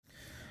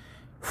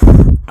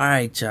All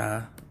right,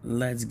 y'all.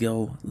 Let's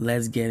go.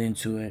 Let's get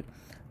into it.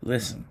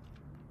 Listen,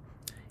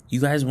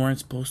 you guys weren't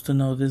supposed to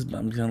know this, but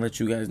I'm gonna let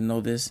you guys know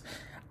this.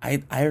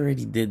 I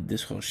already did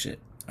this whole shit.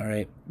 All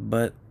right,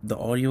 but the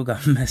audio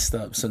got messed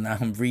up, so now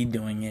I'm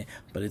redoing it.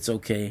 But it's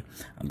okay.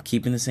 I'm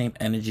keeping the same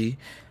energy.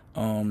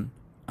 I'm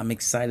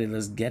excited.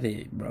 Let's get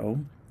it,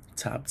 bro.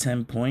 Top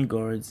 10 point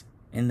guards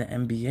in the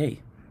NBA.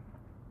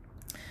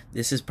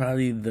 This is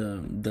probably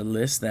the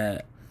list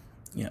that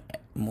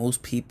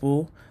most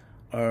people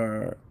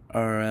are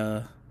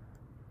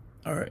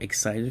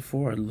excited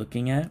for or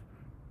looking at.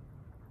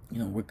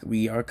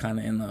 We are kind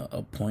of in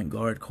a point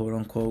guard, quote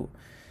unquote,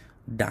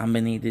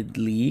 dominated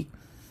league.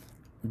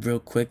 Real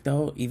quick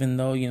though, even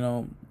though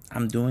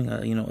I'm doing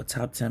a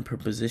top 10 per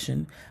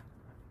position,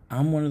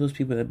 I'm one of those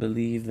people that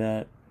believe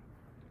that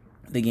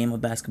the game of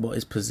basketball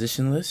is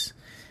positionless.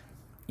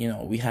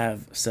 We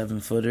have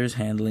 7-footers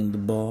handling the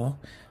ball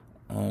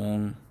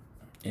on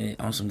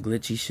some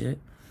glitchy shit,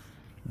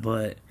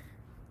 but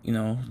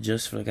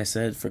just for, like I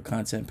said, for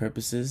content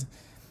purposes,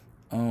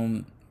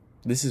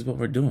 this is what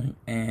we're doing.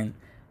 And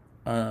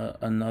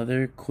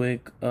another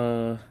quick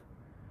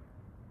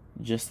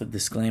just a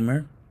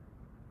disclaimer.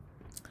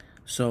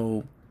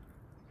 So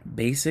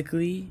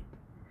basically,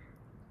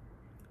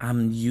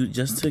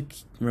 just to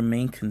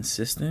remain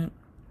consistent,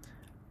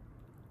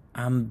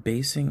 I'm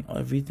basing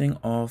everything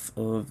off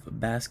of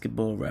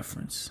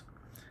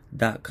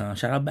basketballreference.com.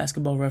 Shout out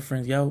Basketball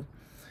Reference. Yo,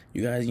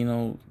 you guys,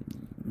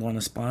 want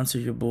to sponsor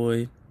your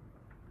boy.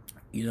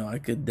 I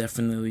could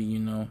definitely,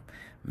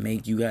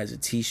 make you guys a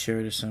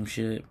t-shirt or some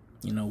shit.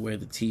 Wear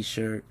the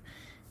t-shirt.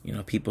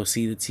 People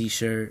see the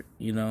t-shirt,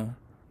 I know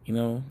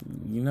how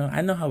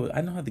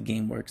the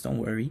game works, don't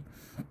worry.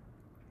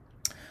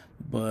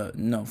 But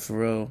no, for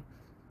real.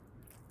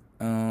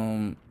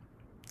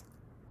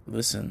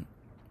 Listen,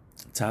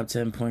 top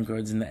 10 point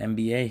guards in the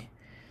NBA.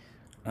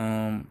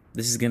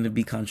 This is going to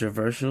be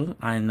controversial.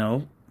 I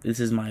know. This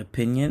is my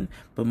opinion,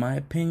 but my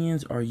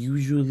opinions are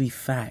usually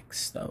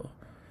facts though.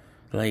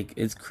 Like,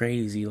 it's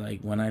crazy.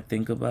 Like, when I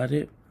think about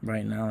it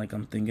right now, like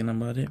I'm thinking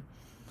about it,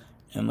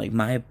 and like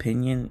my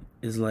opinion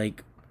is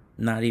like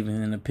not even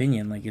an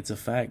opinion, like it's a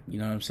fact. You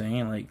know what I'm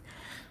saying? Like,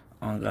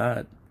 on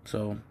God.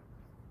 So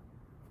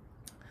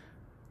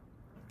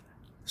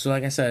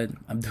like I said,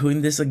 I'm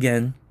doing this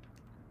again.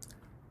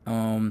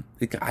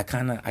 I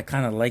kind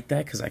of like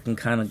that because I can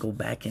kind of go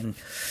back and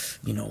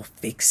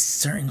fix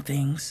certain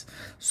things.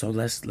 So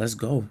let's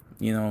go.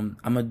 I'm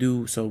gonna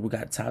do, so we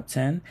got top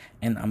 10,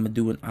 and I'm gonna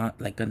do an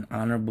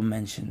honorable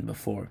mention.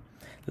 Before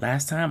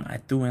last time I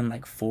threw in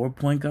like 4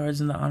 point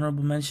guards in the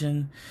honorable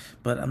mention,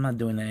 but I'm not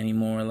doing that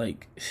anymore.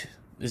 Like,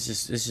 it's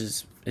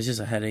just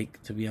a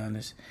headache, to be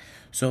honest.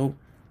 So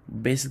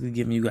basically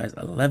giving you guys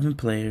 11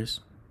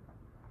 players,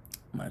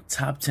 my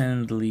top 10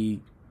 in the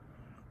league.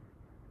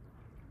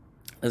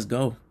 Let's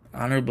go.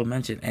 Honorable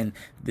mention. And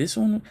this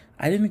one,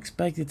 I didn't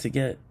expect it to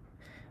get,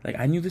 like,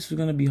 I knew this was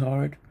going to be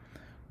hard,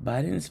 but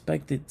I didn't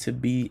expect it to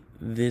be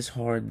this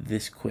hard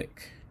this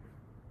quick.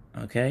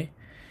 Okay?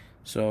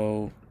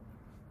 So,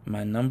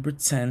 my number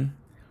 10,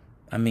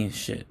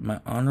 my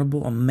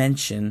honorable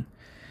mention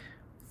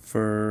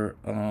for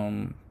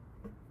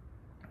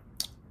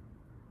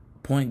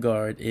point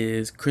guard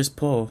is Chris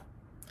Paul,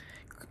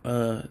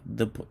 the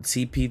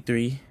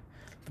CP3,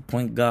 the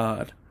point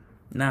guard.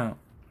 Now,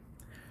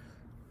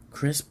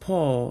 Chris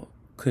Paul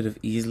could have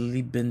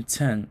easily been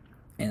 10,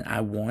 and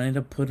I wanted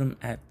to put him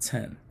at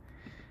 10.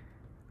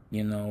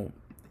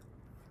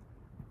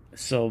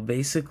 So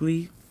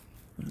basically,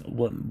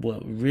 what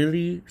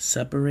really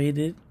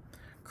separated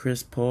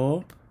Chris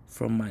Paul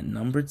from my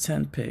number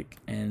 10 pick,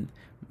 and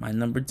my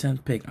number 10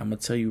 pick, I'm going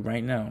to tell you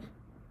right now,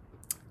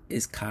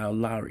 is Kyle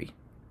Lowry.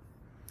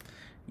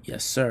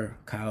 Yes, sir,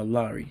 Kyle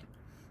Lowry.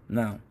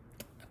 Now,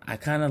 I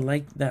kind of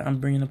like that I'm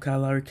bringing up Kyle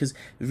Lowry because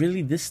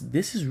really this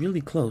is really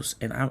close,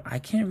 and I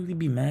can't really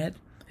be mad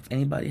if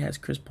anybody has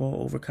Chris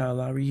Paul over Kyle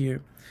Lowry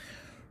here.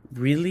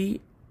 Really,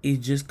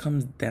 it just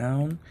comes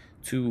down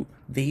to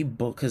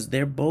because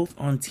they're both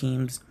on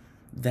teams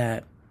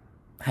that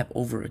have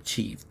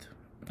overachieved.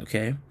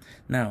 Okay,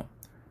 now,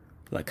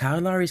 like, Kyle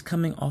Lowry's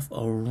coming off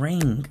a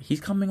ring. He's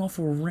coming off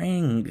a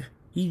ring.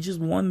 He just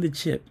won the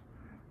chip,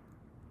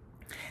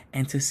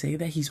 and to say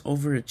that he's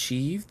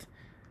overachieved,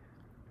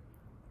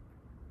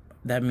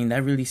 that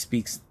really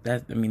speaks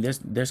that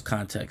there's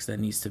context that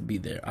needs to be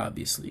there,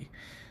 obviously.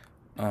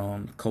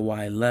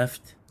 Kawhi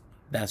left.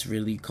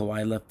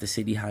 Kawhi left the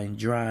city high and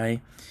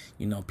dry.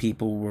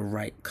 People were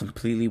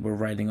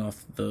writing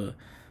off the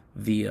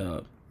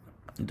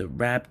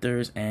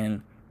Raptors,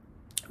 and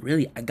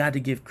really I got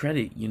to give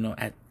credit.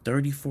 At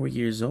 34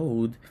 years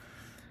old,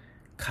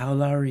 Kyle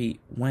Lowry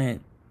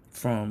went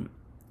from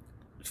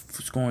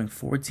scoring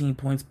 14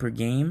 points per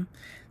game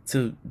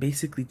to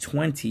basically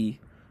 20.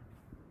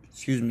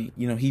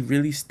 He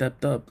really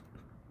stepped up.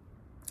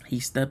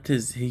 He took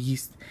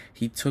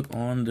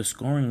on the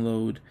scoring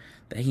load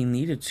that he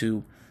needed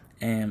to,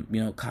 and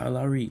Kyle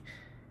Lowry,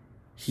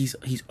 he's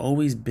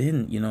always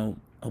been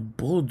a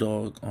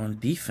bulldog on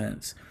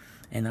defense,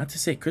 And not to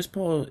say Chris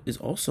Paul is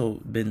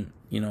also been,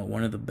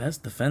 one of the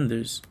best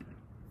defenders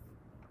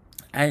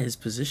at his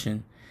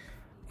position.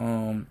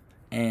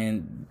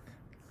 And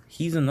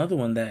he's another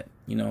one that,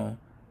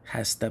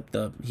 has stepped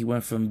up. He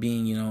went from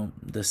being,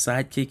 the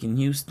sidekick in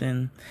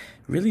Houston.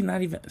 Really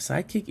not even,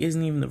 sidekick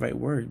isn't even the right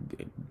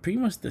word. Pretty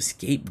much the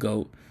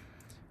scapegoat.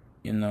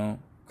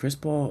 Chris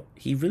Paul,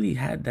 he really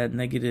had that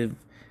negative,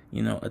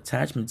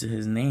 attachment to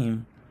his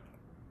name.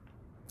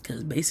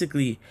 Because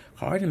basically,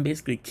 Harden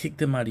basically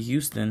kicked him out of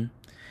Houston.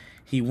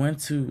 He went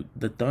to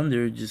the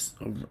Thunder, just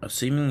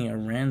seemingly a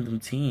random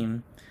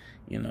team.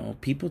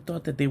 People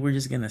thought that they were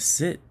just going to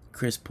sit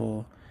Chris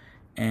Paul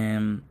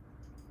and,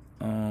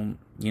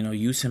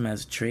 use him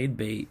as a trade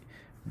bait.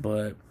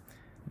 But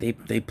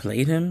they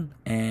played him,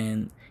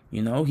 and,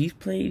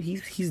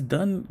 he's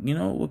done,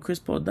 what Chris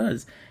Paul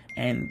does.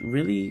 And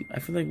really, I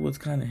feel like what's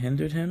kind of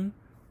hindered him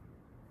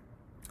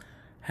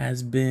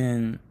has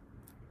been,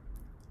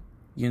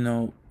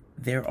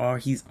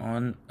 he's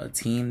on a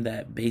team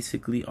that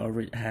basically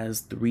already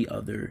has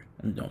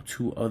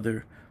two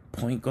other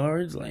point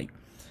guards. Like,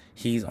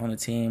 he's on a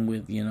team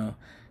with,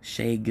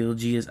 Shai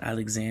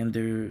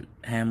Gilgeous-Alexander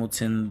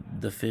Hamilton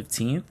the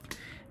 15th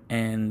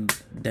and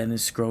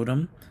Dennis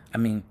Schroeder,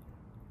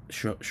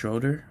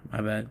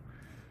 my bad.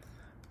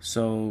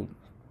 So,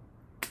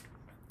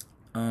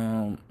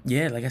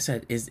 like I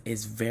said,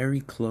 it's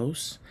very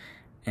close,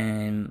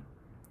 and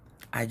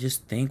I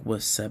just think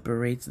what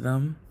separates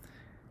them,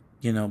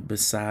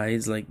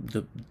 besides like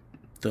the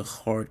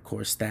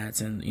hardcore stats,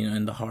 and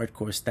in the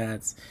hardcore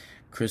stats,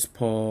 Chris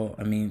Paul,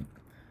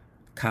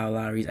 Kyle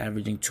Lowry's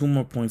averaging 2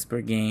 more points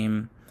per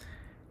game,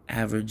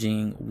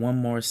 averaging 1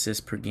 more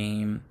assist per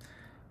game.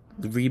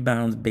 The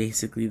rebounds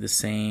basically the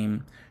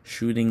same,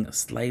 shooting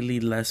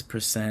slightly less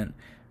percent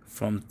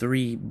from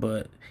 3,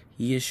 but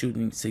he is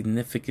shooting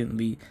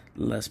significantly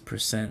less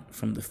percent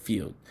from the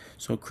field.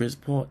 So Chris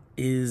Paul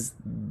is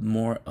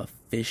more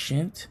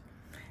efficient,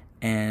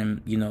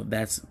 and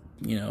that's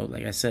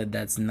like I said,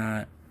 that's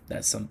not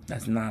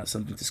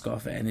something to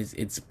scoff at, and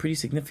it's pretty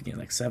significant.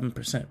 Like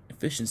 7%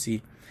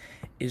 efficiency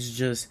is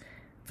just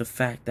the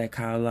fact that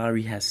Kyle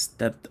Lowry has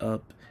stepped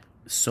up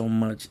so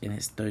much in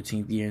his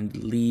 13th year in the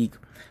league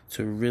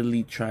to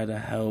really try to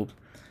help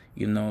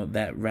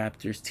that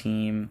Raptors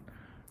team,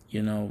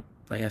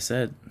 like I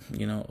said,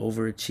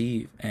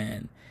 overachieve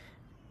and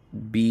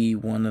be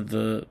one of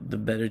the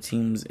better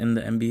teams in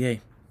the NBA.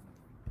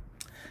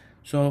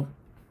 So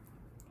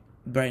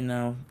right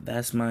now,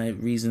 that's my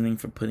reasoning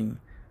for putting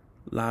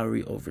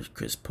Lowry over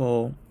Chris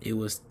Paul. It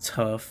was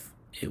tough.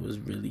 It was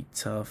really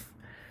tough.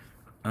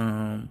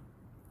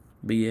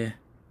 But yeah,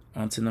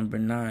 on to number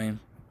 9.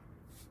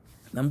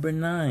 Number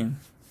 9,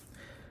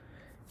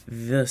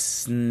 the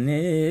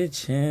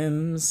snitch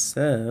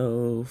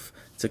himself,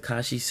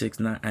 Tekashi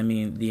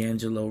 6ix9ine.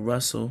 D'Angelo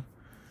Russell.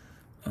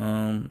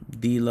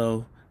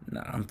 D'Lo.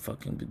 Nah, I'm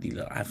fucking with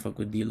D'Lo. I fuck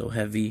with D'Lo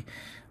heavy.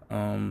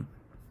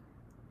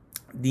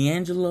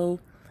 D'Angelo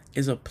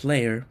is a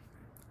player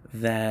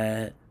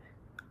that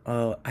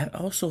I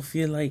also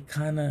feel like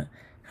kind of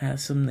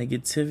has some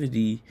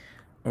negativity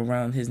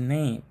around his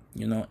name.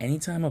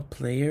 Anytime a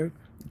player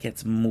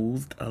gets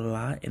moved a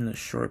lot in a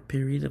short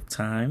period of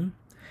time,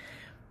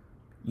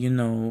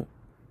 there's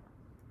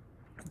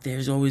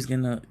always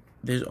gonna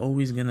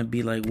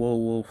be like,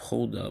 whoa,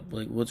 hold up,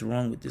 like what's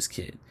wrong with this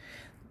kid?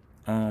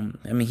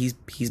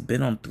 He's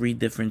been on 3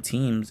 different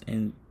teams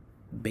in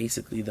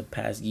basically the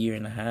past year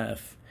and a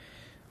half,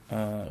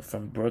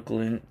 from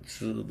Brooklyn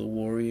to the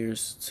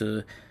Warriors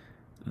to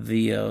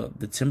the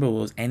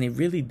Timberwolves, and it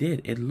really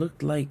did. It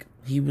looked like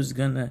he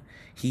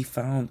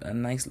found a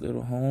nice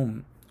little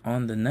home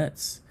on the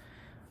Nets,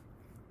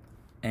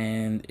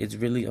 and it's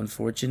really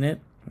unfortunate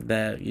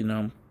that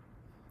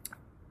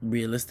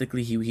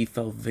realistically he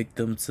fell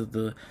victim to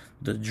the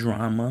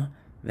drama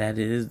that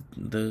is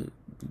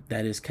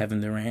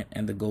Kevin Durant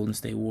and the Golden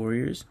State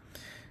Warriors.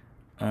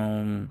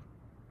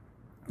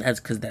 That's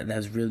because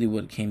that's really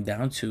what it came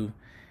down to.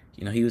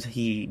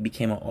 He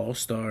became an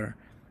all-star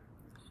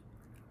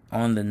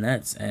on the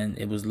Nets, and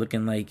it was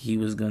looking like he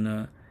was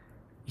gonna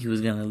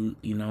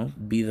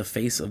be the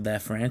face of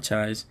that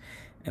franchise.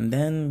 And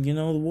then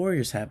the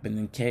Warriors happened,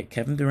 and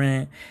Kevin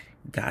Durant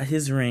got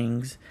his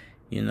rings.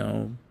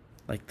 I'm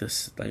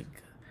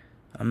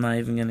not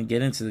even gonna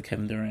get into the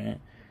Kevin Durant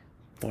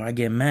before I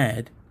get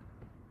mad.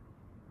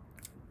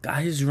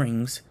 Got his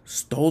rings,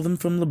 stole them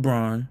from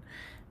LeBron,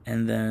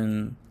 and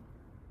then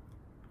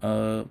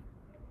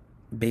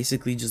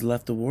basically just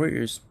left the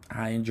Warriors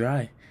high and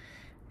dry,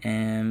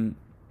 and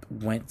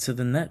went to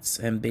the Nets,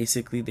 and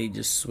basically they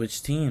just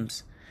switched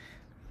teams.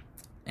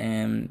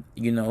 And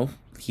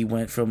he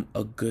went from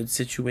a good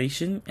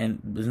situation,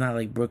 and it's not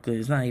like Brooklyn,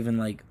 it's not even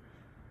like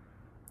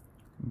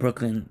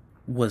Brooklyn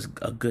was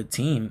a good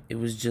team, it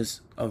was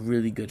just a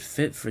really good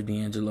fit for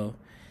D'Angelo,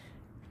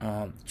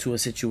 to a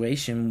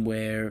situation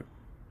where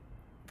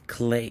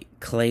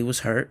Clay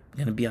was hurt,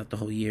 gonna be out the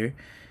whole year.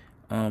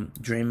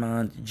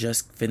 Draymond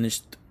just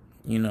finished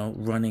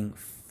running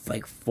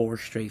like 4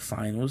 straight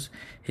finals.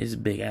 His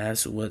big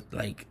ass was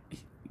like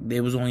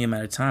it was only a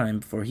matter of time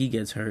before he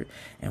gets hurt.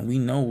 And we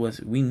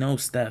know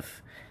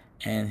Steph,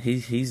 and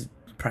he's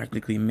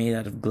practically made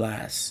out of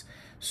glass.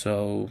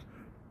 So,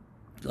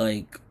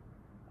 like,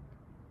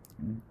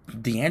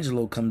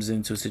 D'Angelo comes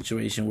into a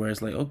situation where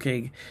it's like,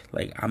 okay,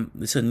 like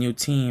it's a new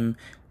team,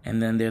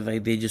 and then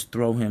they just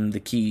throw him the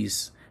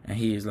keys, and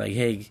he's like,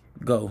 hey,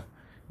 go,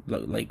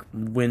 like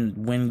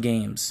win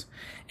games.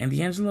 And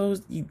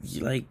D'Angelo's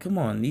like, come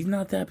on, he's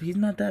not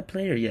that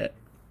player yet.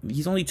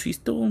 He's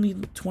still only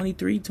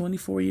 23,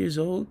 24 years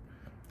old.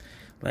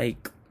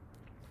 Like,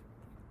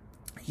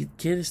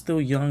 kid is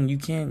still young. You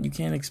can't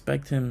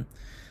expect him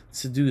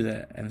to do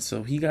that. And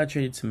so he got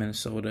traded to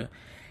Minnesota.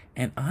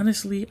 And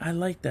honestly, I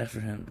like that for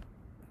him.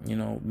 You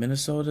know,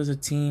 Minnesota's a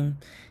team.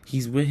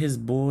 He's with his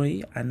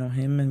boy. I know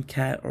him and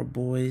Cat are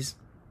boys.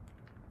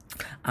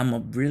 I'm a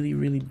really,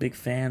 really big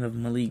fan of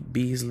Malik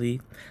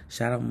Beasley.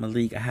 Shout out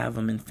Malik. I have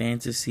him in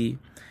fantasy.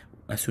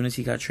 As soon as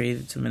he got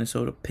traded to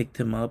Minnesota, picked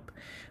him up,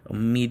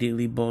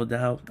 immediately balled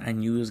out. I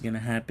knew it was going to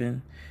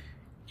happen.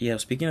 Yeah,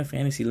 speaking of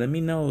fantasy, let me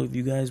know if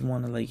you guys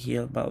want to, like,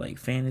 hear about, like,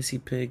 fantasy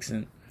picks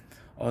and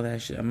all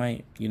that shit. I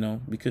might,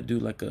 we could do,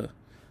 like, a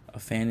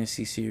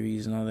fantasy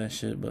series and all that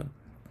shit, but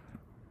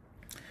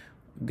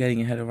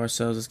getting ahead of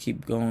ourselves. Let's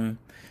keep going.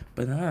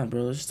 But nah,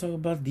 bro, let's just talk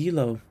about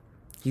D'Lo.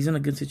 He's in a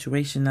good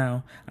situation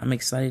now. I'm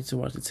excited to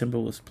watch the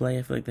Timberwolves play.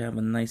 I feel like they have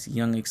a nice,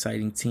 young,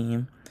 exciting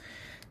team.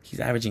 He's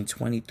averaging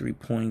 23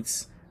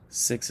 points,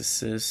 6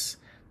 assists.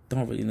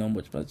 Don't really know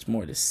much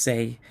more to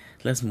say.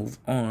 Let's move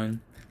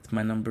on to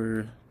my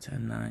number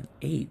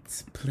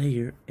 8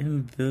 player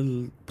in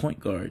the point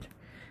guard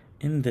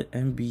in the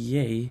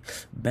NBA,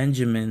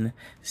 Benjamin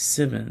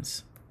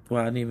Simmons.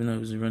 Well, I didn't even know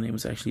his real name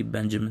was actually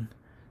Benjamin.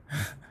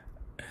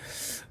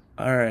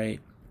 All right,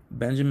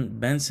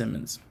 Ben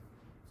Simmons.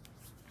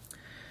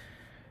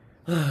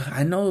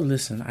 I know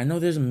there's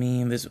a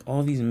meme. There's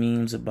all these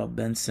memes about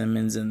Ben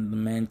Simmons and the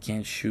man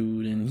can't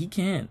shoot, and he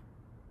can't.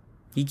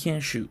 He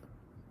can't shoot.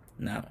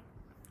 Now,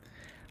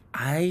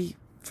 I,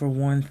 for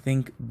one,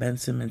 think Ben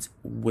Simmons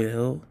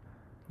will,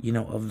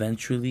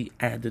 eventually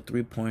add the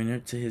 3-pointer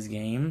to his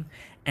game.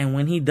 And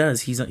when he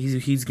does, he's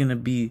gonna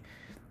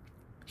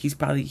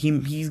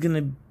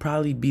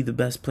probably be the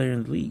best player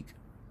in the league.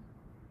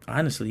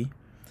 Honestly,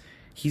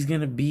 he's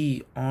gonna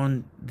be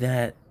on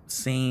that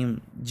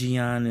same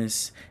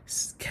Giannis,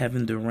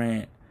 Kevin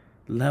Durant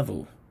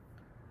level,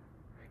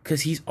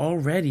 because he's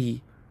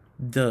already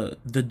the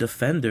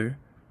defender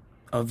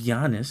of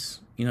Giannis.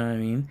 You know what I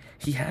mean?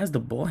 He has the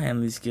ball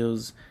handling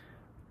skills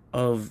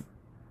of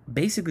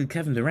basically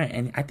Kevin Durant,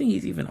 and I think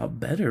he's even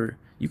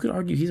you could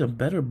argue he's a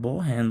better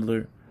ball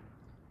handler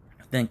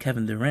than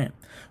Kevin Durant.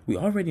 We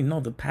already know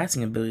the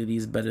passing ability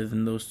is better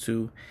than those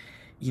two.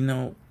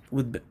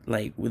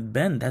 With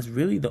Ben, that's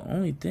really the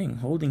only thing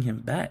holding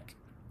him back.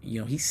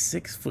 He's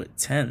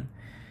 6'10".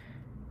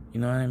 You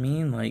know what I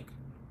mean? Like,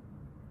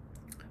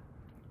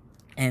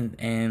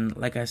 and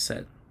like I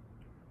said,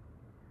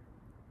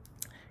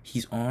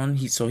 he's on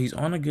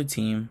a good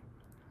team.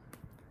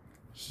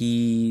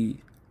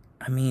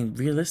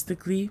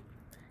 Realistically,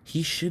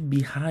 he should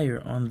be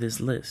higher on this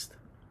list.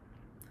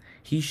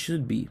 He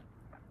should be.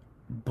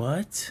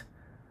 But,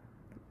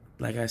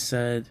 like I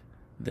said,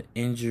 the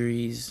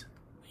injuries,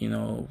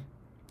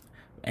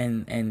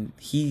 and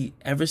he,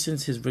 ever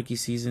since his rookie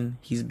season,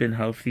 he's been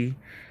healthy,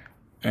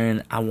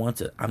 and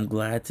I'm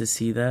glad to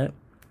see that.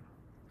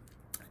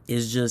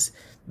 It's just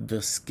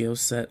the skill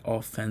set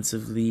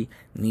offensively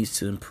needs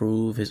to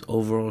improve. His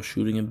overall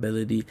shooting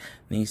ability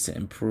needs to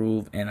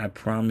improve, and I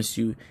promise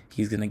you,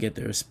 he's gonna get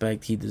the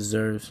respect he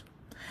deserves.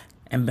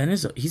 And Ben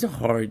he's a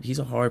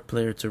hard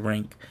player to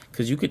rank,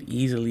 because you could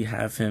easily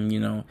have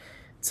him,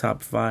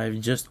 top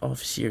 5 just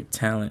off sheer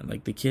talent.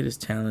 Like, the kid is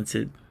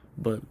talented,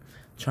 but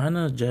trying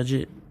to judge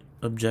it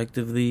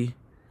objectively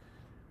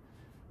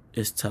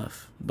is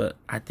tough. But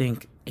I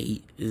think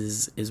 8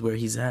 is where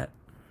he's at.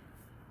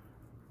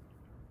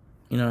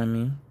 You know what I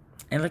mean?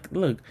 And like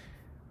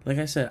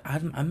I said,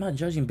 I'm not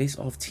judging based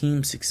off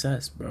team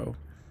success, bro.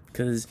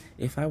 Because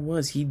if I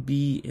was, he'd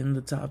be in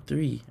the top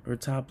 3 or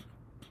top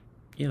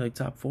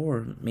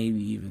 4,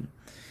 maybe even.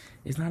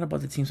 It's not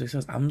about the team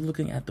success. I'm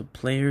looking at the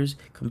players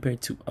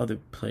compared to other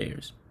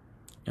players,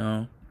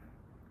 And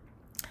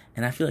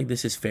I feel like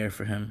this is fair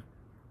for him.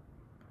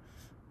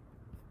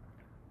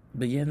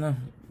 But yeah, no,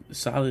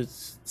 solid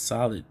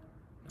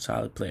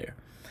player.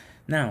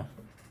 Now,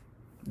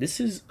 this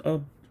is a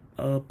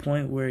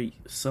point where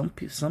some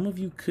of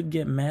you could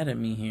get mad at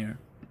me here.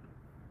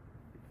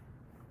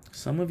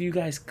 Some of you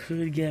guys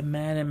could get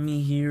mad at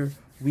me here.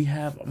 We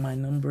have my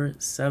number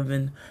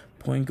 7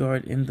 point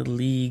guard in the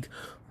league,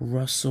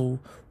 Russell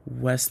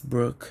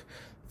Westbrook.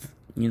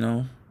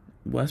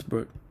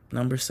 Westbrook,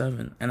 number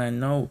 7. And I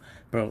know,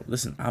 bro,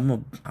 listen, I'm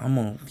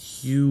a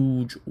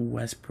huge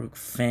Westbrook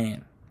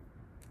fan.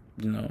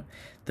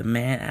 The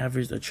man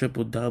averaged a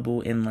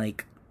triple-double in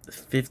like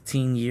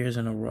 15 years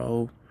in a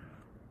row.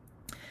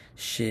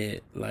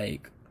 Shit,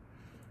 like,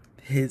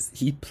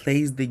 he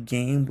plays the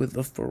game with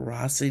a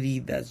ferocity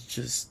that's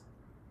just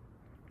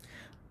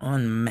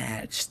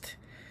unmatched.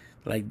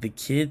 Like, the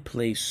kid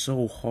plays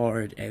so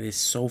hard and it's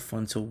so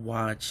fun to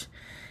watch.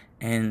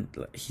 And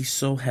he's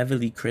so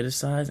heavily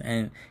criticized,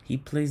 and he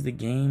plays the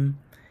game,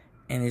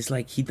 and it's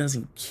like he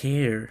doesn't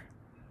care.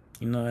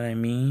 You know what I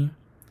mean?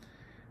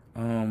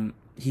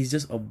 He's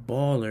just a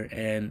baller,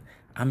 and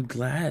I'm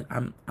glad.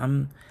 I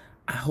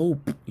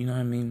hope, you know what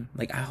I mean?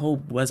 Like, I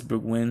hope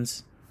Westbrook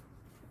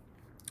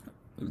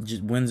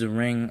just wins a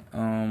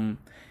ring.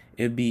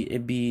 It'd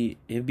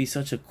be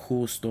such a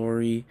cool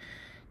story.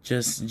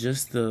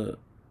 Just the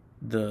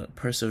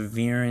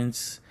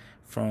perseverance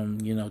from,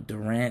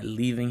 Durant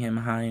leaving him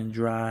high and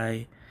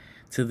dry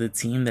to the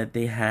team that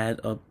they had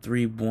up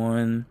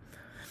 3-1.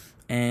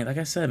 And like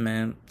I said,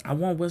 man, I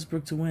want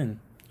Westbrook to win.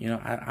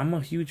 I'm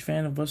a huge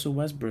fan of Russell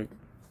Westbrook.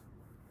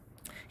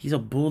 He's a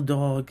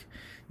bulldog.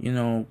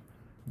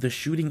 The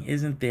shooting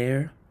isn't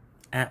there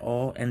at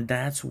all, and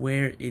that's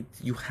where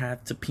you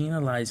have to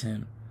penalize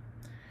him.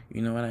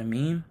 You know what I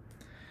mean?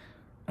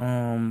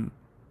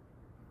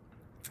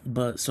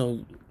 But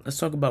so let's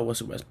talk about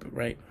Russell Westbrook,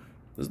 right?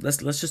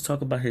 Let's just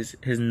talk about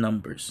his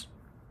numbers.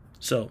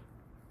 So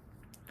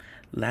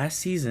last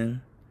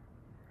season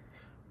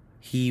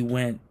he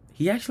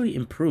actually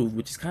improved,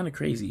 which is kind of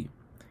crazy,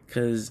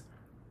 because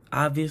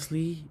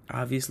obviously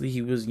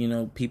he was,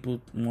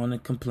 people want to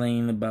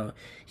complain about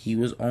he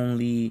was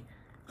only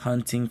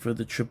hunting for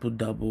the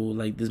triple-double.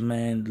 Like, this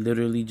man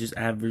literally just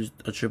averaged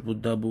a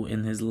triple-double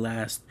in his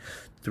last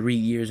 3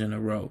 years in a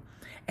row.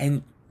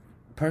 And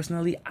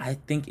personally, I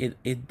think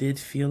it did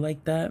feel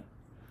like that.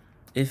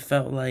 It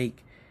felt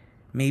like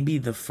maybe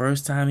the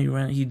first time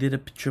he did a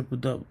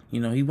triple-double,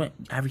 he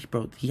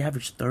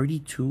averaged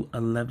 32,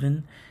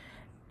 11,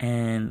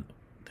 and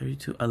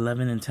 32,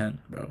 11, and 10,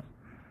 bro.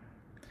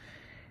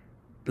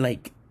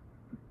 Like,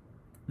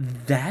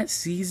 that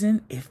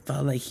season, it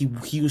felt like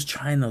he was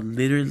trying to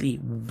literally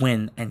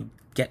win and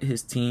get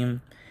his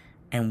team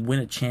and win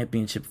a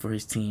championship for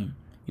his team.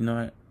 You know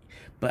what?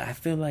 But I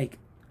feel like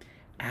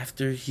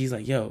after, he's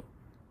like, yo,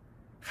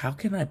 how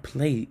can I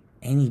play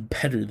any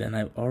better than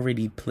I've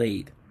already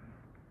played?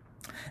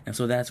 And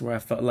so that's where I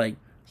felt like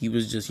he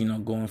was just,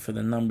 going for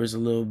the numbers a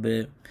little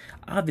bit.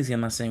 Obviously,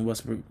 I'm not saying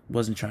Westbrook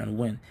wasn't trying to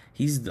win.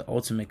 He's the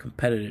ultimate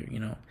competitor,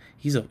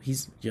 He's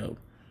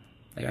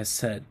like I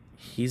said,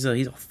 he's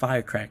a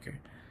firecracker.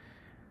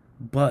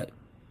 But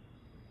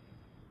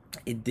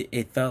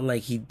it felt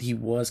like he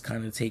was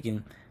kind of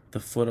taking the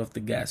foot off the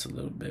gas a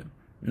little bit.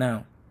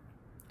 Now,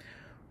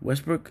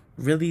 Westbrook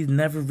really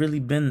never really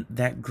been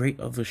that great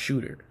of a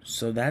shooter.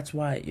 So that's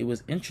why it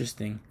was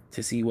interesting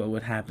to see what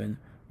would happen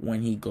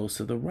when he goes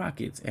to the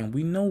Rockets. And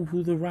we know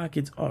who the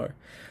Rockets are.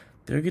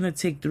 They're going to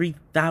take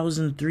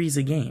 3,000 threes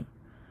a game.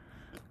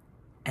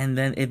 And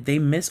then if they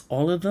miss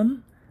all of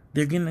them,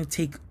 they're going to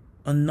take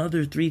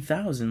another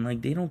 3,000.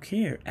 Like, they don't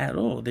care at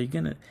all. It's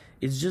going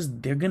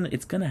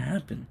to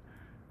happen.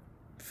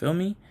 Feel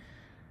me?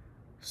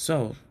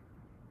 So,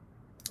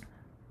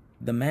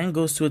 the man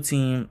goes to a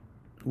team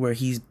where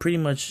he's pretty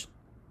much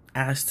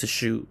asked to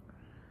shoot.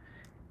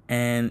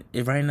 And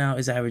it right now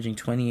is averaging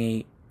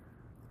 28,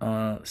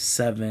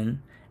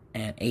 7,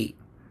 and 8,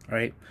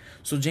 right?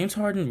 So James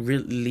Harden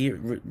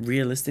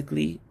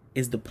realistically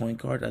is the point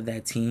guard of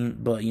that team,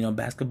 but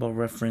Basketball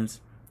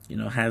Reference,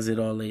 has it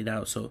all laid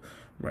out. So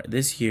right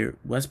this year,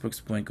 Westbrook's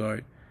the point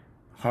guard,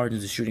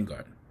 Harden's the shooting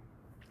guard.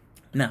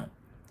 Now,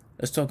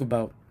 let's talk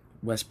about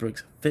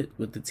Westbrook's fit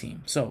with the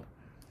team. So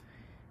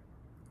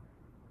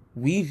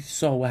we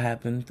saw what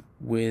happened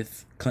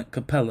with Clint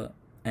Capella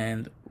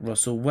and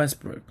Russell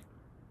Westbrook.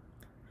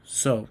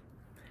 So,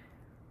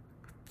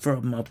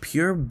 from a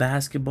pure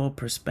basketball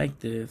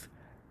perspective,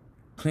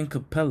 Clint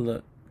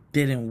Capella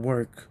didn't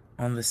work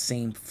on the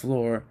same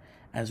floor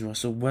as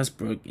Russell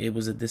Westbrook. It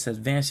was a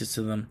disadvantage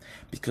to them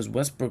because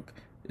Westbrook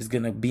is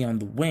going to be on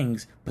the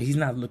wings, but he's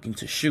not looking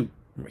to shoot.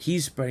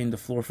 He's spreading the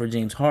floor for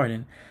James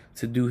Harden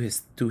to do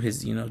his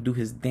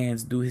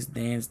dance.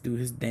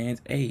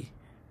 Hey,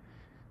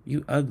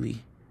 you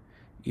ugly.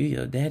 You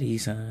your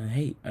daddy's son.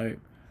 Hey, all right.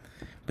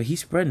 But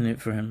he's spreading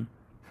it for him.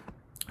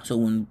 So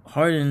when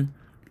Harden,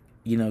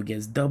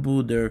 gets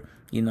doubled or,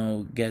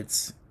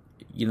 loses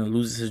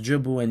his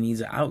dribble and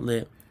needs an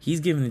outlet, he's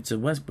giving it to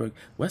Westbrook.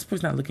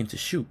 Westbrook's not looking to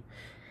shoot.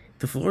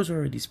 The floor's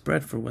already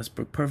spread for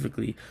Westbrook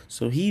perfectly.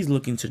 So he's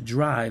looking to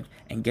drive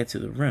and get to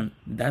the rim.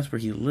 That's where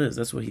he lives.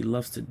 That's what he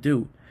loves to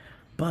do.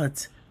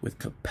 But with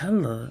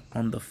Capella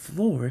on the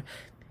floor,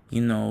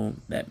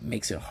 that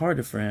makes it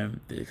harder for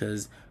him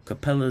because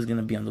Capella is going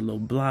to be on the low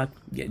block,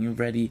 getting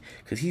ready,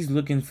 because he's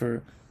looking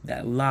for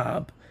that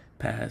lob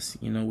pass,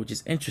 which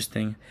is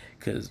interesting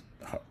because,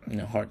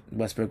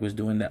 Westbrook was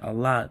doing that a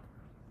lot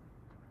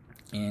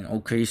in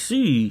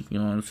OKC, you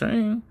know what I'm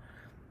saying?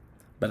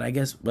 But I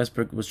guess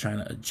Westbrook was trying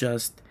to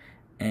adjust,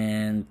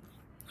 and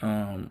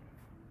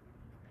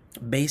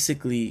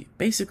basically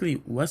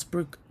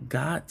Westbrook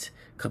got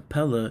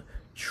Capella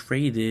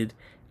traded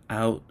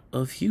out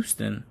of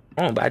Houston.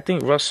 But I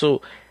think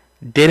Russell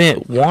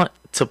didn't want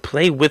to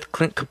play with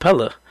Clint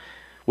Capella,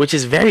 which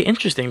is very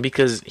interesting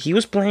because he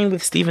was playing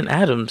with Steven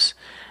Adams,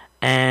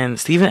 and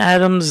Steven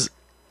Adams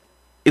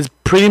is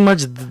pretty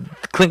much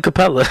Clint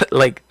Capella.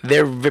 Like,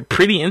 they're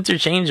pretty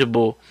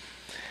interchangeable,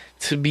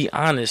 to be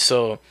honest.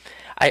 So,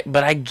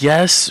 I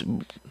guess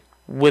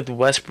with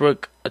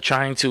Westbrook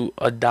trying to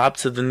adopt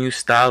to the new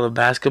style of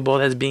basketball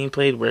that's being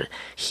played, where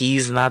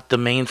he's not the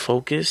main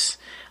focus.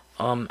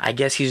 I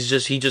guess he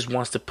just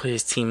wants to put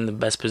his team in the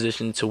best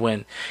position to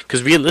win.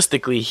 Because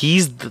realistically,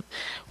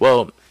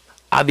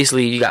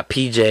 obviously you got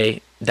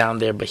PJ down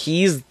there, but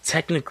he's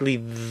technically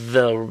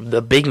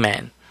the big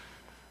man,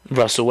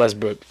 Russell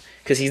Westbrook,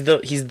 because he's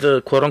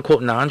the quote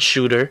unquote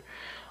non-shooter.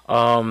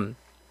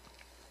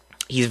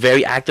 He's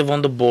very active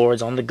on the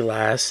boards, on the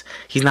glass.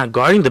 He's not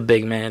guarding the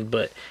big man,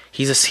 but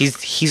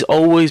he's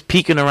always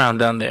peeking around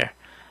down there.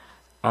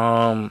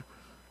 But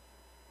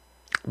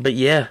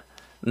yeah,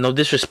 no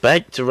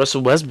disrespect to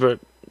Russell Westbrook,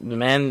 the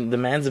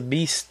man's a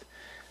beast.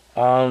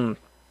 But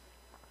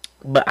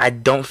I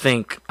don't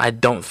think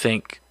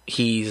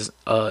he's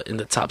in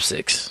the top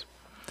 6,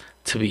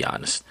 to be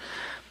honest.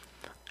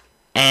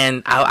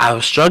 And I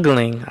was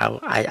struggling.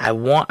 I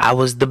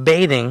was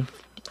debating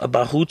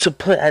about who to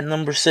put at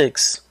number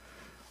 6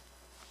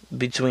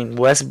 between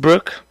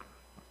Westbrook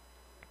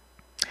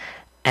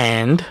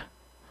and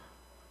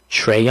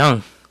Trae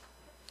Young,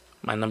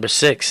 my number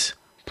 6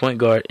 point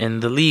guard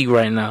in the league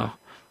right now.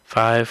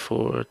 5,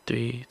 4,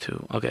 3,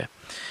 2. Okay,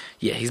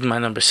 yeah, he's my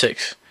number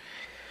 6.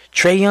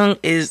 Trae Young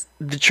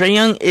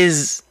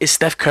is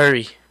Steph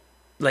Curry.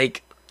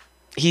 Like,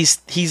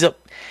 he's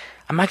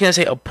I'm not gonna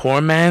say a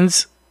poor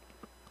man's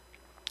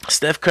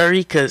Steph Curry,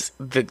 because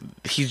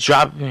he's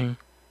dropping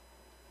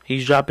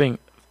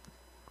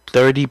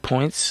 30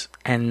 points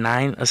and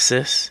 9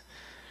 assists.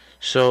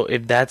 So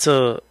if that's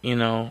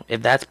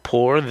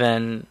poor,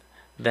 then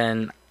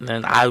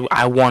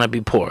I want to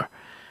be poor.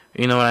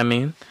 You know what I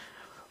mean?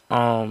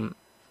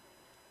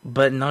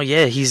 But no,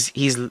 yeah, he's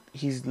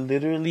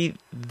literally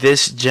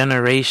this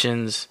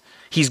generation's.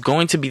 He's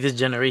going to be this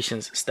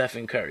generation's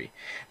Stephen Curry.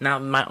 Now,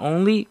 the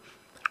only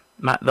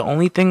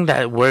thing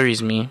that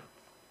worries me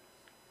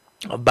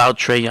about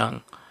Trae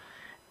Young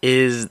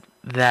is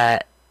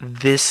that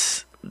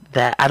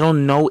I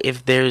don't know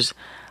if there's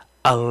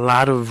a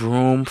lot of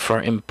room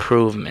for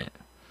improvement.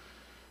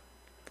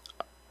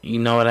 You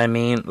know what I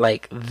mean?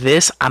 Like,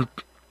 this,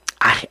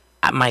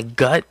 my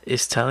gut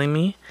is telling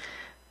me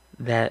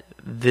that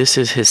this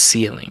is his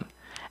ceiling,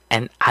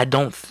 and I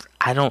don't.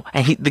 And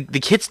the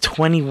kid's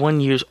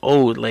 21 years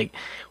old. Like,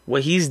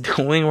 what he's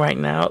doing right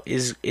now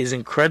is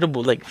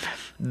incredible. Like,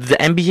 the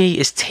NBA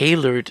is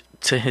tailored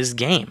to his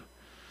game.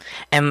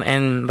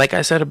 And like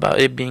I said about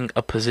it being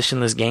a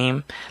positionless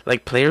game,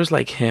 like, players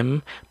like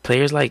him,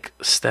 players like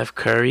Steph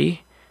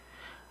Curry,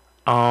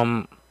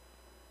 I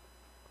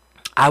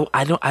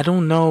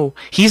don't know.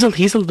 He's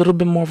a little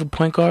bit more of a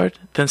point guard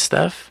than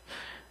Steph.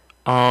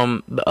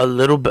 A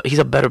little bit. He's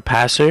a better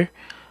passer.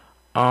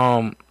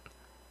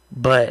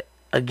 But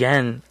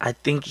again, I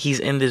think he's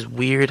in this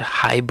weird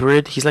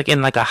hybrid. He's like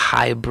in like a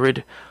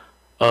hybrid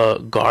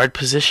guard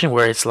position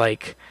where it's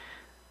like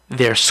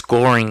there's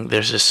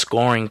just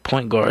scoring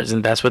point guards,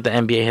 and that's what the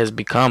NBA has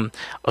become,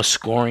 a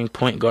scoring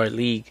point guard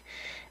league.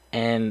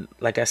 And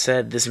like I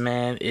said, this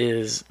man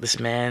is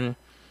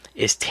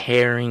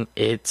tearing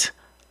it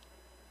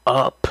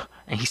up,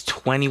 and he's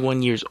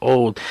 21 years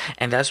old.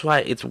 And that's why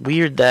it's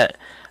weird that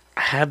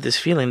I have this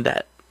feeling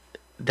that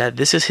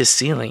this is his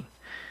ceiling.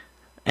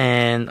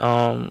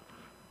 And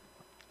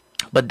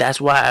but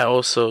that's why I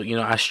also,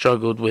 I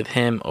struggled with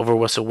him over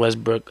Russell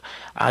Westbrook.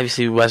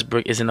 Obviously,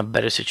 Westbrook is in a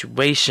better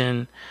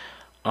situation.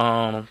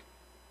 And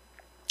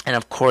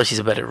of course, he's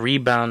a better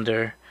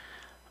rebounder.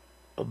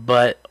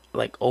 But,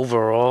 like,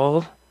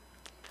 overall,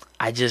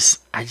 I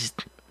just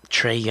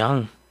Trae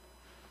Young.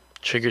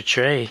 Trigger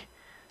Trae.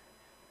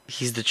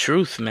 He's the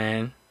truth,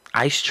 man.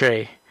 Ice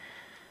Trae.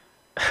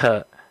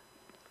 I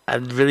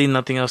have really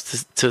nothing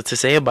else to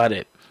say about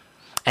it.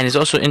 And it's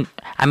also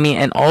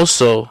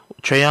also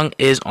Trae Young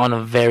is on a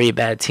very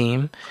bad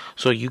team,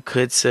 so you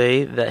could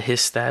say that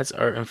his stats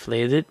are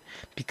inflated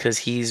because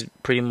he's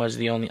pretty much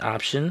the only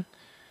option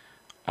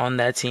on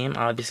that team.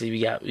 Obviously,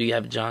 we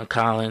have John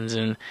Collins,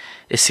 and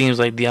it seems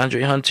like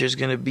DeAndre Hunter is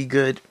gonna be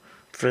good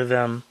for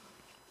them.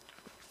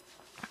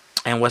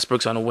 And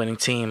Westbrook's on a winning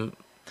team,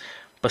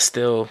 but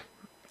still,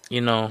 I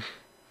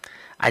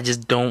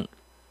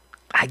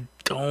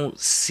don't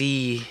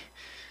see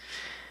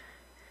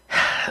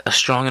a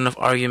strong enough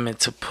argument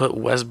to put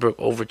Westbrook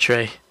over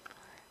Trae.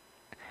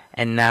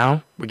 And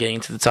now we're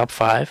getting to the top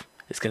 5.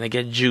 It's gonna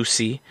get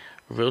juicy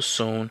real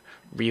soon,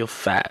 real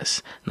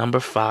fast. Number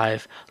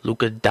 5,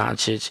 Luka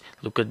Doncic.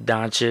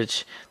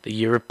 The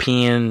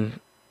European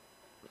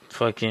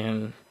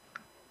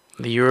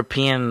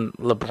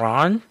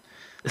LeBron.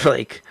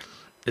 Like,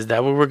 is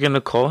that what we're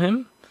gonna call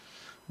him?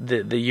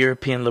 The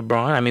European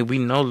LeBron. I mean, we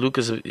know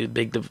Luka's a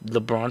big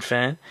LeBron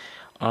fan.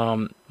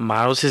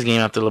 Models his game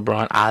after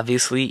LeBron.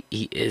 Obviously,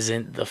 he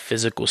isn't the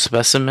physical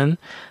specimen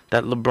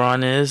that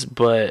LeBron is,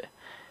 but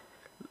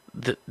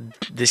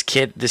this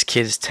kid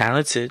is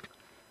talented.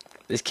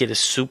 This kid is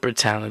super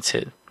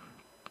talented,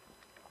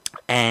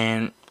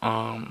 and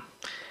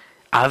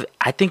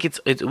I think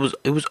it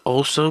was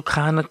also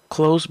kind of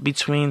close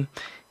between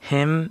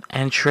him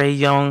and Trae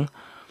Young,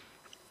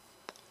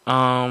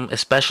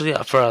 especially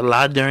for a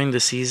lot during the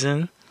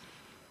season,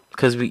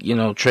 because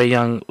Trae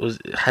Young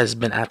has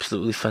been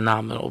absolutely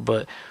phenomenal.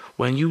 But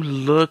when you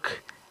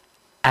look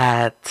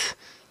at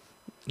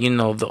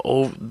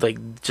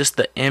just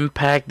the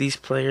impact these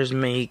players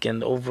make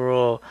and the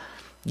overall,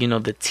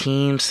 the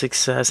team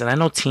success. And I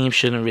know team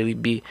shouldn't really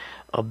be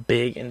a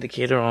big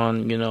indicator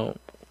on,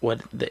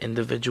 what the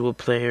individual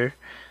player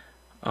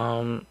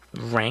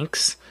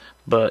ranks,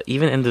 but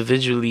even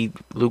individually,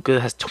 Luka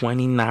has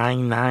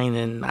 29, 9,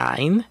 and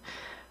 9.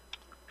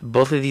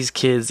 Both of these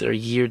kids are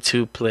year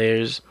 2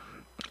 players.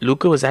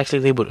 Luka was actually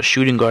labeled a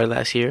shooting guard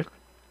last year.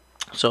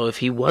 So if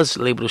he was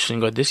labeled a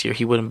shooting guard this year,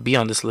 he wouldn't be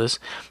on this list.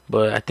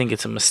 But I think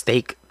it's a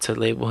mistake to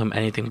label him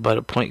anything but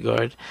a point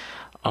guard.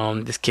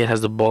 This kid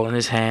has the ball in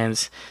his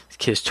hands. This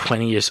kid is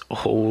 20 years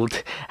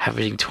old,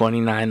 averaging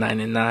 29, 9,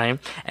 and 9.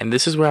 And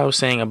this is where I was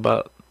saying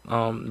about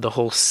the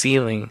whole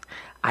ceiling.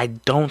 I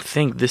don't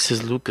think this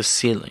is Luka's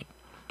ceiling.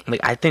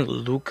 Like, I think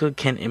Luka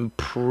can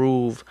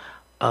improve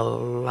a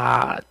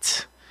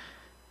lot.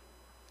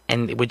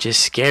 And which is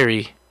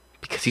scary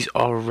because he's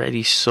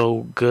already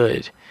so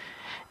good.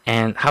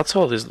 And how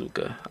tall is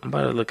Luka? I'm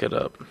about to look it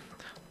up.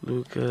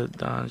 Luka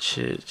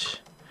Doncic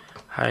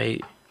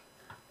height.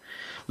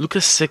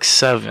 Luka's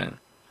 6'7".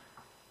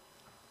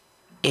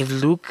 If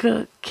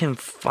Luka can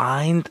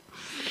find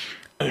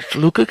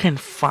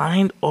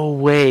a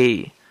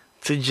way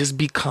to just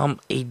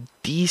become a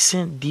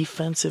decent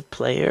defensive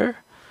player,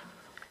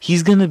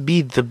 he's gonna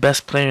be the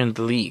best player in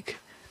the league.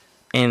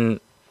 And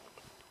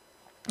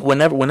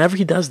whenever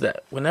he does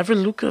that, whenever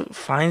Luka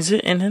finds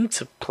it in him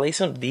to play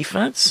some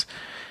defense,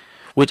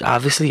 which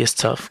obviously is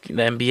tough. The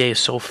NBA is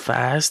so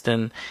fast,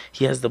 and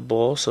he has the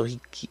ball, so he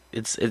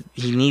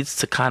needs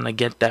to kind of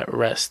get that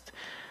rest.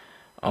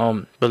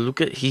 But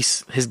Luka,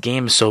 his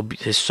game is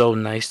so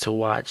nice to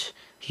watch.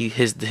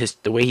 The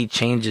way he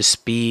changes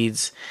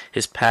speeds,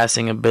 his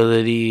passing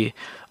ability,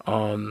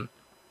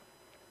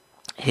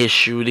 his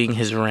shooting,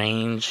 his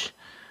range.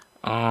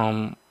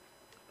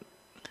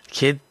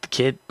 Kid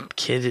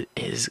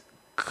is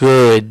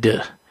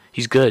good.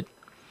 He's good,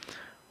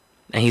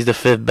 and he's the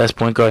 5th best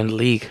point guard in the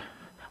league,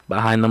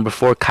 behind number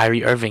 4,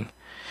 Kyrie Irving,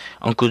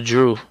 Uncle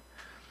Drew.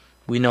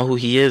 We know who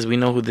he is. We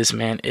know who this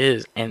man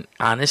is. And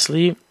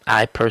honestly,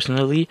 I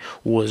personally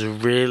was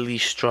really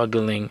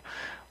struggling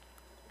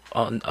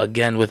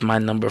again with my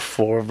number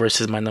 4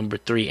 versus my number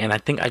 3. And I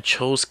think I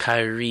chose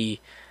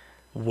Kyrie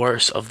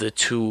worse of the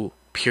two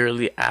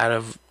purely out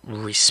of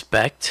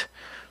respect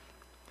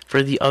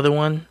for the other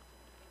one.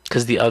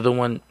 Because the other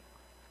one,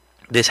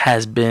 the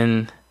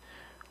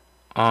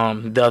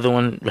other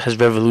one has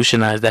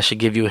revolutionized. That should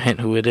give you a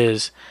hint who it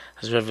is.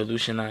 Has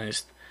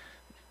revolutionized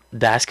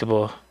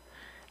basketball.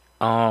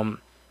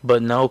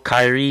 But no,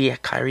 Kyrie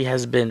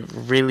has been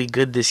really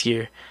good this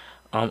year.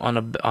 On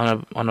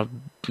a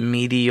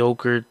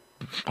mediocre,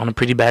 on a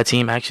pretty bad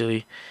team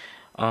actually.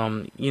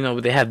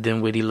 They have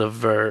Dinwiddie,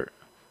 LeVert,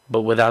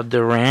 but without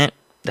Durant,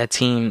 that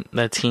team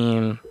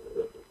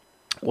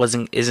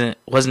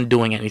wasn't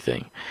doing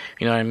anything.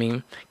 You know what I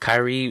mean?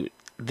 Kyrie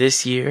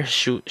this year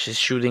his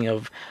shooting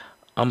of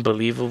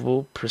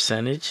unbelievable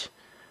percentage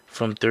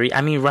from 3.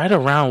 I mean, right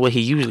around what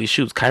he usually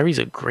shoots. Kyrie's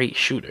a great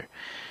shooter.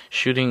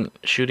 Shooting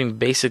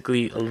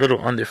basically a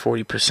little under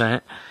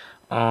 40%.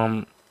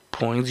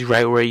 Points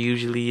right where he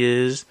usually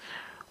is.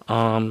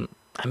 I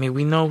mean,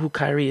 we know who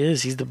Kyrie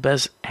is. He's the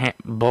best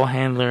ball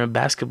handler in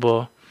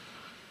basketball.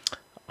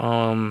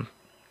 Really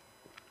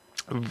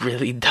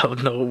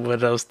don't know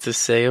what else to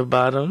say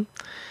about him.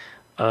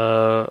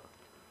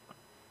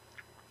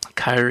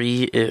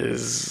 Kyrie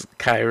is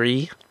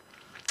Kyrie.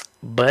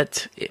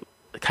 But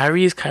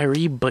Kyrie is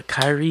Kyrie, but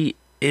Kyrie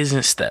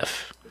isn't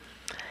Steph.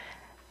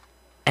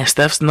 And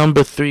Steph's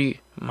number 3,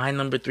 my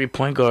number 3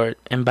 point guard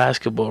in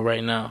basketball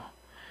right now.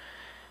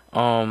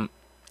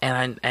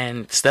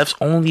 And Steph's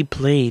only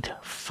played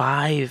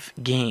 5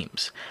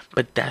 games,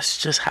 but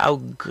that's just how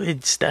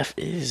good Steph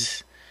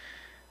is.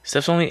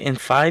 Steph's only in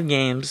 5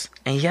 games,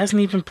 and he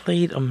hasn't even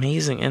played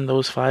amazing in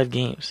those 5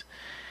 games.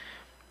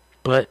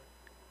 But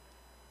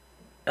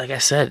like I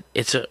said,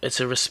 it's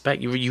a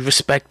respect. You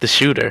respect the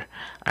shooter.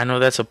 I know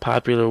that's a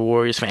popular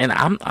Warriors fan, and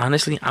I'm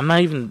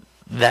not even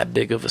that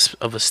big of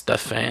a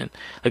Steph fan.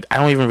 Like, I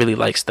don't even really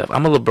like Steph.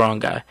 I'm a LeBron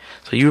guy,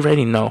 so you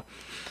already know.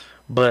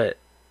 But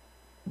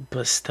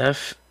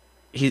Steph,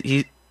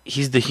 he's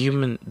the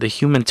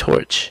human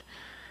torch.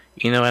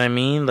 You know what I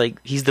mean? Like,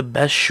 he's the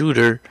best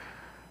shooter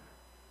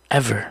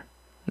ever.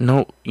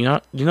 No,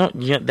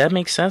 that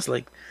makes sense.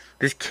 Like,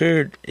 this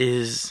kid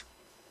is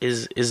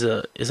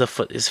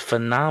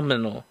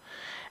phenomenal.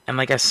 And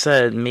like I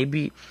said,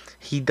 maybe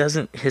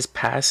his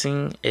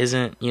passing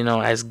isn't,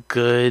 as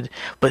good,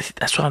 but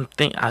that's what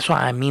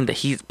I mean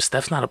that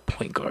Steph's not a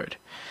point guard.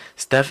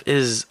 Steph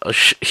is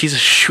he's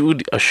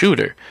a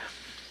shooter.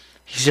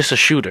 He's just a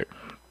shooter.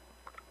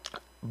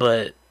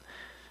 But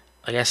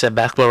like I said,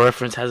 Basketball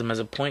Reference has him as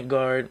a point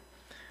guard.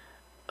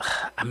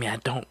 I mean, I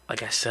don't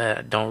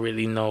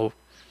really know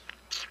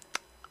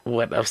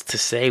what else to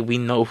say? We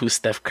know who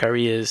Steph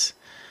Curry is.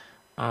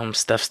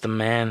 Steph's the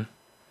man.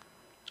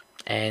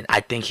 And I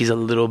think he's a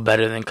little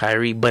better than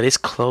Kyrie, but it's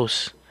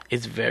close.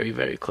 It's very,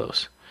 very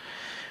close.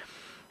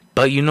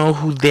 But you know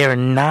who they're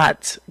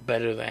not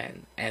better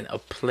than? And a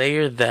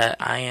player that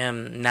I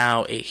am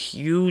now a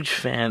huge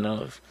fan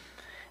of.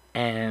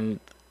 And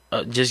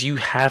just you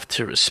have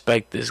to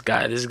respect this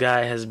guy. This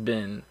guy has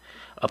been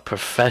a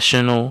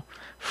professional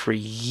for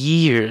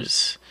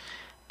years.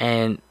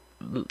 And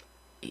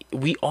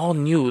we all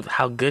knew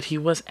how good he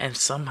was. And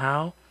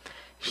somehow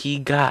he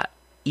got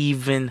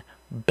even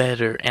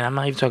better. And I'm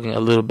not even talking a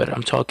little better.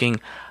 I'm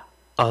talking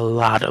a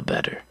lot of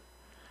better.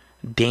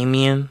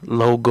 Damian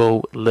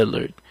Logo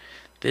Lillard.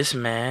 This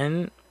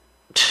man,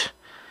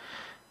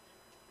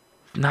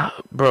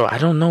 bro, I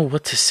don't know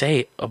what to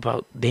say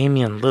about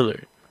Damian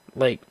Lillard.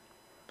 Like,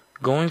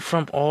 going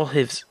from all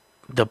his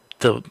the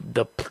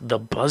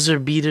buzzer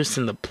beaters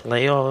in the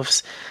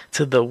playoffs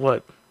to the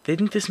what?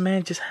 Didn't this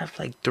man just have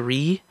like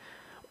 3?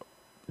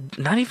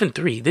 Not even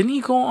 3. Didn't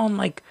he go on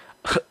like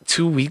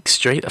 2 weeks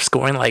straight of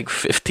scoring like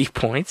 50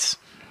 points?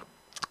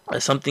 Or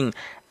something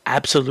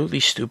absolutely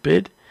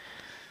stupid.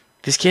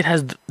 This kid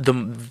has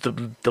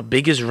the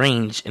biggest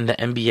range in the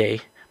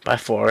NBA by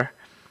far.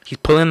 He's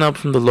pulling up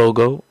from the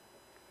logo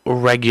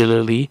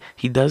regularly.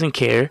 He doesn't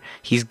care.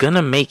 He's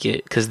gonna make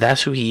it because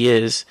that's who he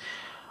is.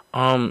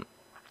 And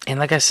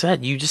like I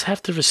said, you just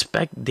have to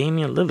respect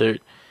Damian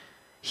Lillard.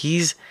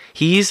 He's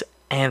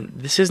and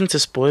this isn't to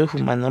spoil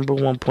who my number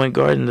 1 point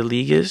guard in the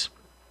league is,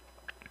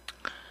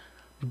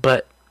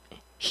 but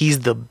he's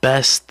the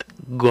best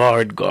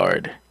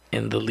guard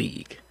in the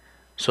league.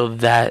 So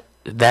that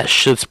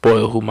should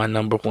spoil who my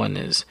number 1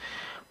 is.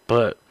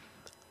 But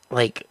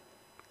like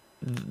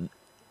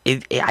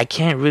I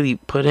can't really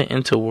put it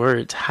into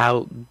words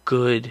how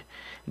good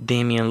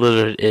Damian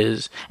Lillard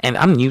is. And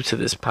I'm new to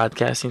this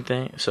podcasting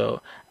thing,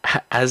 so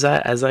as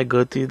I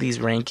go through these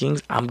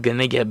rankings, I'm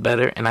gonna get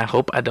better, and I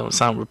hope I don't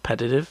sound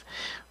repetitive,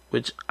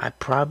 which I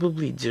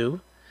probably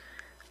do.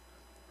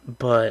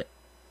 But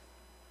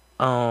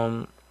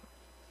I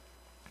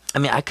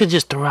mean, I could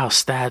just throw out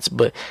stats,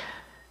 but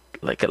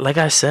like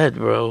I said,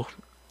 bro,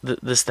 the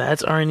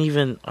stats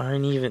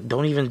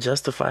don't even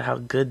justify how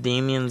good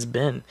Damian's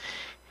been.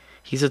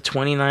 He's a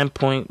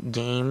 29-point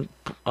game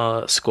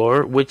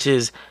scorer, which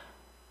is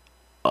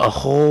a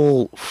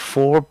whole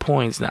 4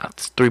 points now.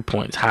 It's 3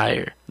 points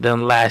higher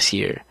than last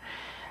year.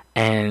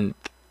 And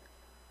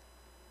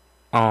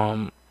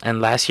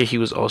last year he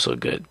was also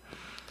good.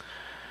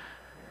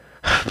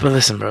 But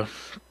listen, bro,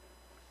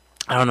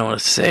 I don't know what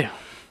to say.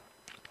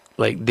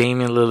 Like,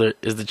 Damian Lillard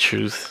is the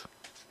truth.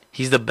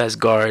 He's the best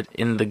guard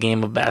in the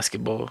game of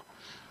basketball.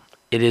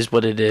 It is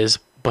what it is.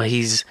 But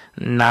he's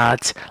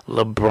not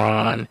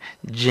LeBron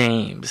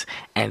James.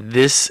 And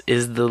this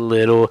is the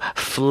little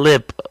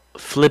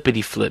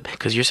flippity flip.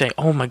 Because you're saying,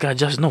 oh my God,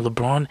 Justin, no,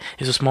 LeBron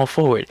is a small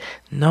forward.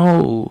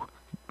 No.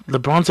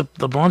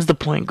 LeBron's the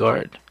point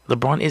guard.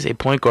 LeBron is a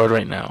point guard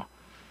right now.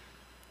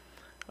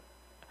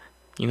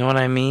 You know what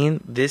I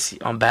mean? This,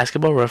 on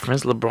Basketball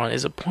Reference, LeBron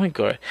is a point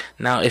guard.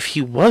 Now, if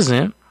he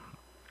wasn't,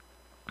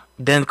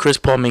 then Chris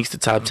Paul makes the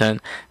top 10.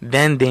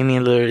 Then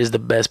Damian Lillard is the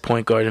best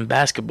point guard in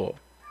basketball.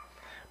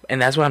 And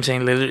that's why I'm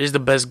saying Lillard is the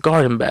best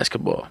guard in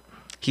basketball.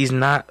 He's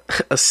not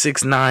a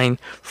 6'9"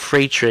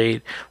 freight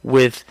trade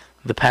with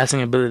the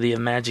passing ability of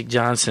Magic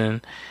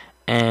Johnson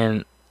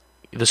and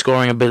the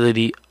scoring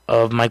ability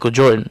of Michael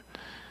Jordan.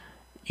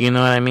 You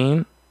know what I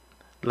mean?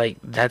 Like,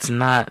 that's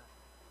not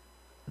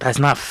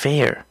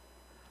fair.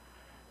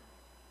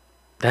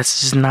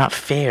 That's just not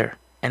fair.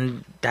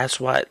 And that's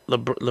why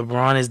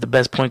LeBron is the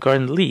best point guard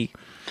in the league.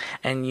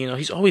 And, you know,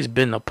 he's always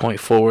been a point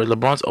forward.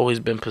 LeBron's always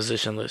been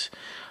positionless.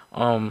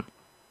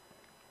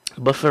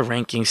 But for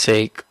ranking's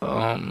sake,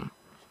 LeBron's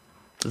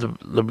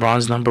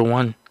number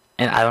 1.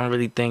 And I don't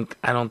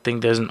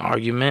think there's an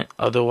argument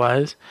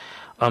otherwise.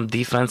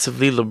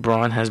 Defensively,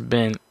 LeBron has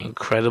been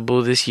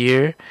incredible this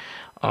year.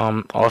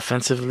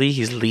 Offensively,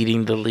 he's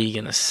leading the league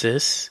in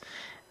assists.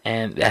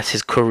 And that's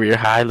his career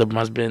high.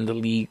 LeBron's been in the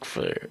league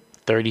for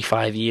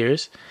 35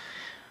 years.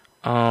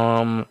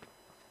 The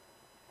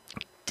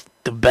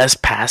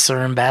best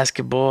passer in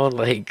basketball.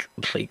 Like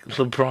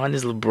LeBron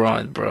is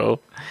LeBron, bro.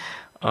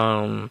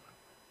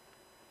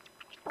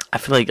 I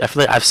feel like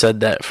I've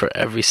said that for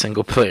every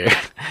single player.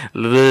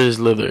 Lillard is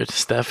Lillard.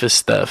 Steph is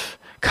Steph.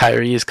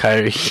 Kyrie is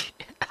Kyrie.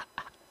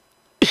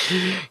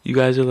 You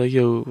guys are like,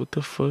 yo, what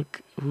the fuck?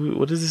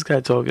 What is this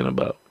guy talking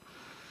about?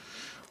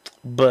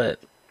 But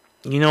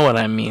you know what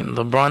I mean.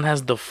 LeBron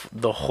has the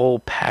whole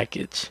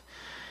package.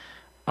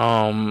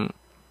 Yeah.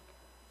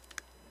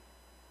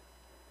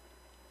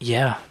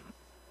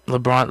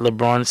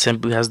 LeBron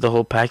simply has the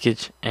whole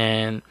package,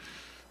 and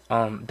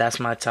that's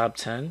my top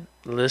 10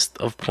 list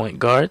of point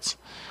guards.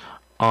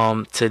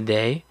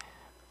 Today,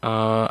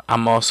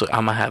 I'm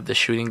gonna have the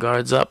shooting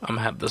guards up. I'm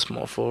gonna have the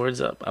small forwards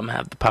up. I'm gonna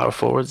have the power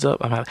forwards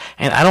up.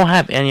 And I don't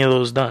have any of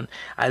those done.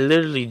 I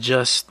literally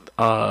just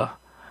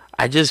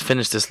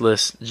finished this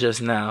list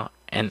just now,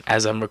 and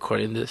as I'm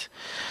recording this,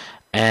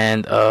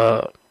 and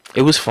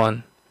it was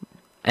fun.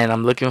 And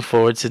I'm looking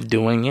forward to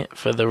doing it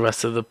for the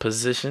rest of the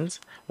positions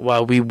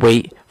while we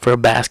wait for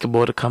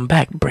basketball to come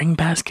back. Bring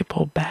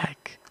basketball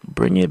back.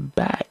 Bring it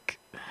back.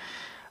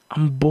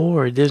 I'm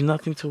bored. There's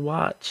nothing to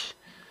watch.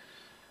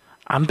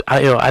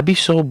 I be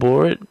so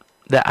bored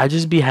that I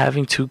just be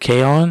having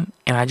 2K on,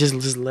 and I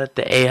just let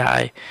the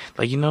AI,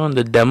 like, you know, in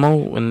the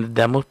demo,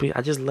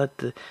 I just let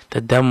the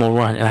demo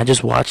run, and I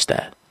just watch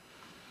that.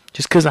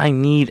 Just because I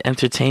need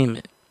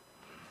entertainment.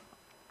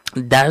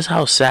 That's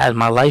how sad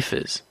my life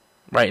is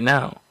right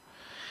now.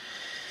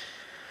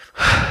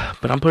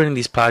 But I'm putting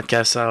these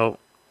podcasts out.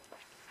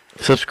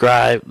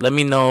 Subscribe. Let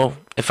me know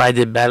if I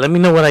did bad. Let me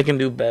know what I can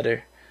do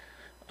better.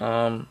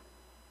 I'll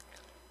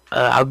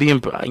be,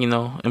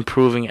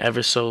 improving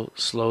ever so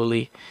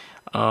slowly.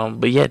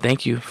 But yeah,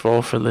 thank you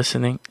for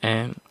listening,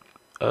 and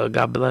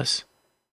God bless.